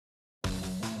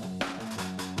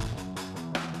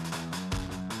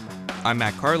I'm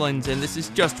Matt Carlins, and this is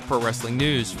Just Pro Wrestling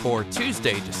News for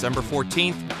Tuesday, December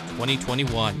 14th,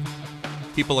 2021.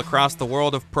 People across the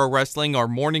world of pro wrestling are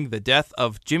mourning the death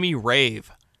of Jimmy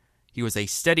Rave. He was a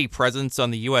steady presence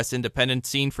on the U.S. independent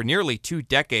scene for nearly 2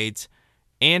 decades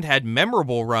and had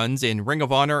memorable runs in Ring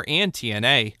of Honor and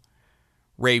TNA.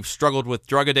 Rave struggled with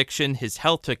drug addiction. His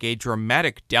health took a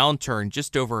dramatic downturn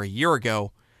just over a year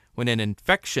ago when an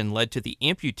infection led to the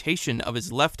amputation of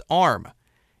his left arm.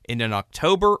 And in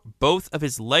October, both of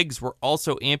his legs were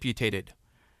also amputated.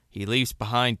 He leaves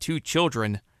behind 2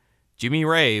 children. Jimmy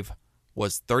Rave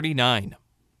was 39.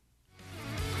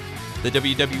 The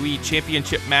WWE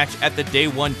Championship match at the Day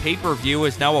 1 pay-per-view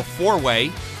is now a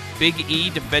 4-way. Big E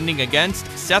defending against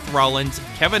Seth Rollins,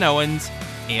 Kevin Owens,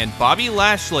 and Bobby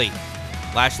Lashley.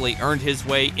 Lashley earned his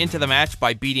way into the match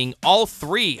by beating all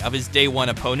 3 of his Day 1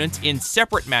 opponents in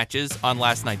separate matches on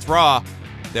last night's Raw.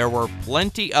 There were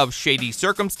plenty of shady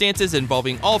circumstances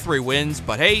involving all 3 wins,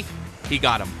 but hey, he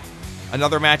got them.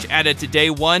 Another match added to Day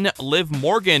 1, Liv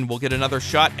Morgan will get another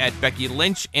shot at Becky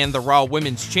Lynch and the Raw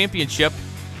Women's Championship.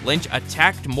 Lynch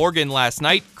attacked Morgan last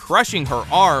night, crushing her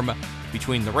arm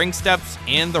between the ring steps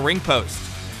and the ring post.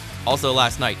 Also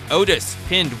last night, Otis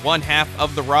pinned one half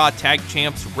of the Raw Tag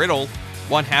Champs Riddle.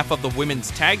 One half of the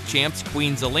Women's Tag Champs,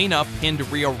 Queen Zelina, pinned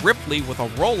Rhea Ripley with a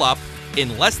roll-up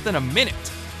in less than a minute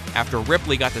after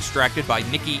Ripley got distracted by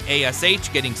Nikki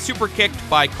A.S.H. getting super kicked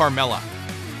by Carmella.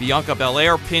 Bianca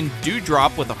Belair pinned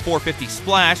Doudrop with a 450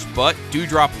 splash, but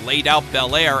Doudrop laid out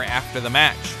Belair after the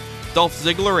match. Dolph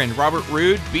Ziggler and Robert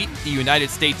Roode beat the United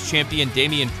States champion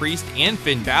Damian Priest and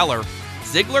Finn Balor.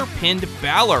 Ziggler pinned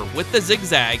Balor with the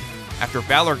zigzag after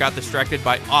Balor got distracted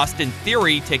by Austin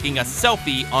Theory taking a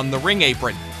selfie on the ring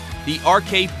apron. The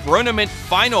RK Bronament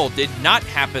final did not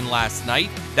happen last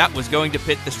night. That was going to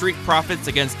pit the Street Profits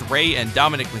against Rey and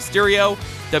Dominic Mysterio.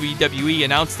 WWE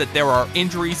announced that there are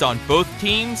injuries on both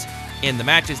teams, and the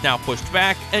match is now pushed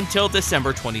back until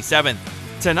December 27th.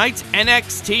 Tonight's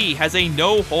NXT has a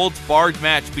no-holds-barred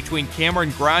match between Cameron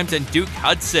Grimes and Duke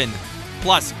Hudson,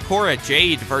 plus Cora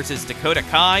Jade versus Dakota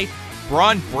Kai,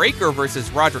 Braun Breaker versus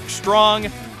Roderick Strong,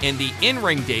 and the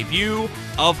in-ring debut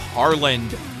of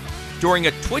Harland. During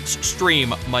a Twitch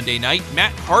stream Monday night,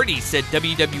 Matt Hardy said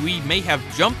WWE may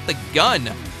have jumped the gun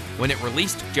when it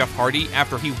released Jeff Hardy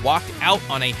after he walked out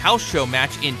on a house show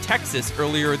match in Texas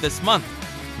earlier this month.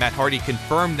 Matt Hardy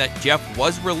confirmed that Jeff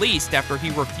was released after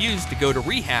he refused to go to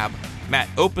rehab. Matt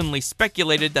openly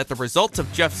speculated that the results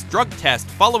of Jeff's drug test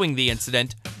following the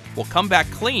incident will come back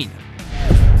clean.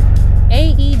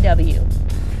 AEW.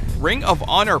 Ring of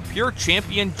Honor Pure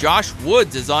Champion Josh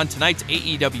Woods is on tonight's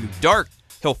AEW Dark.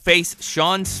 He'll face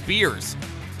Shawn Spears.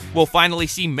 We'll finally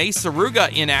see Mei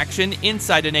Suruga in action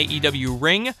inside an AEW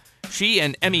ring. She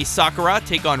and Emi Sakura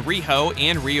take on Riho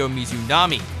and Ryo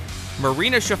Mizunami.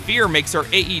 Marina Shafir makes her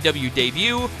AEW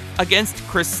debut against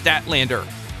Chris Statlander.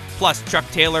 Plus Chuck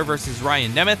Taylor versus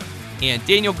Ryan Nemeth, and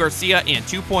Daniel Garcia and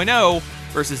 2.0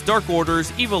 versus Dark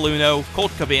Order's Evil Uno,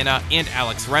 Colt Cabana, and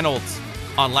Alex Reynolds.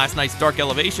 On last night's Dark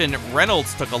Elevation,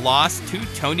 Reynolds took a loss to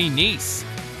Tony Nese.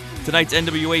 Tonight's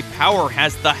NWA Power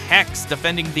has the Hex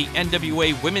defending the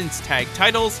NWA Women's Tag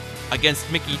titles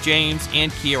against Mickie James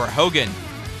and Kiera Hogan.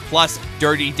 Plus,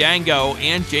 Dirty Dango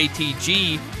and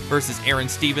JTG versus Aaron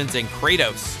Stevens and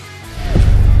Kratos.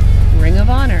 Ring of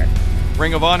Honor.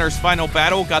 Ring of Honor's final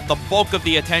battle got the bulk of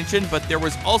the attention, but there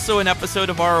was also an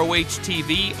episode of ROH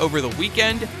TV over the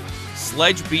weekend.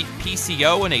 Sledge beat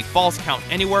PCO in a Falls Count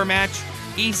Anywhere match.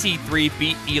 EC3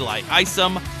 beat Eli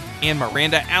Isom. And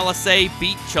Miranda Alice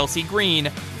beat Chelsea Green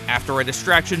after a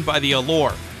distraction by the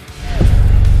Allure.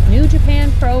 New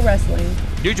Japan Pro Wrestling.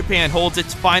 New Japan holds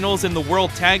its finals in the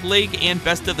World Tag League and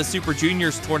Best of the Super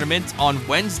Juniors tournament on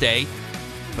Wednesday,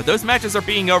 but those matches are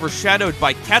being overshadowed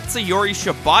by Katsuyori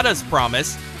Shibata's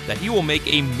promise that he will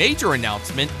make a major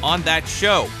announcement on that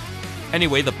show.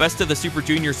 Anyway, the Best of the Super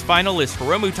Juniors final is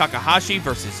Hiromu Takahashi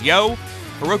versus Yo.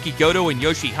 Hiroki Goto and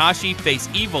Yoshihashi face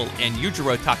Evil and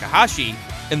Yujiro Takahashi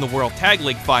in the World Tag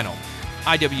League final.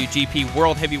 IWGP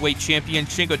World Heavyweight Champion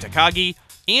Shingo Takagi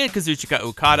and Kazuchika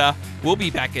Okada will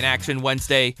be back in action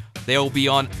Wednesday. They will be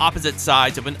on opposite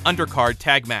sides of an undercard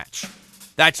tag match.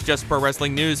 That's Just Pro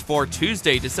Wrestling News for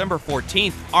Tuesday, December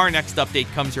 14th. Our next update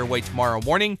comes your way tomorrow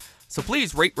morning, so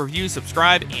please rate, review,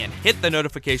 subscribe, and hit the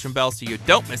notification bell so you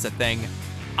don't miss a thing.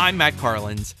 I'm Matt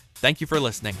Carlins. Thank you for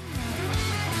listening.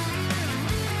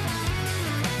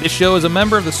 This show is a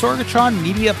member of the Sorgatron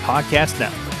Media Podcast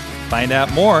Network. Find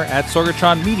out more at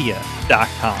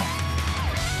sorgatronmedia.com.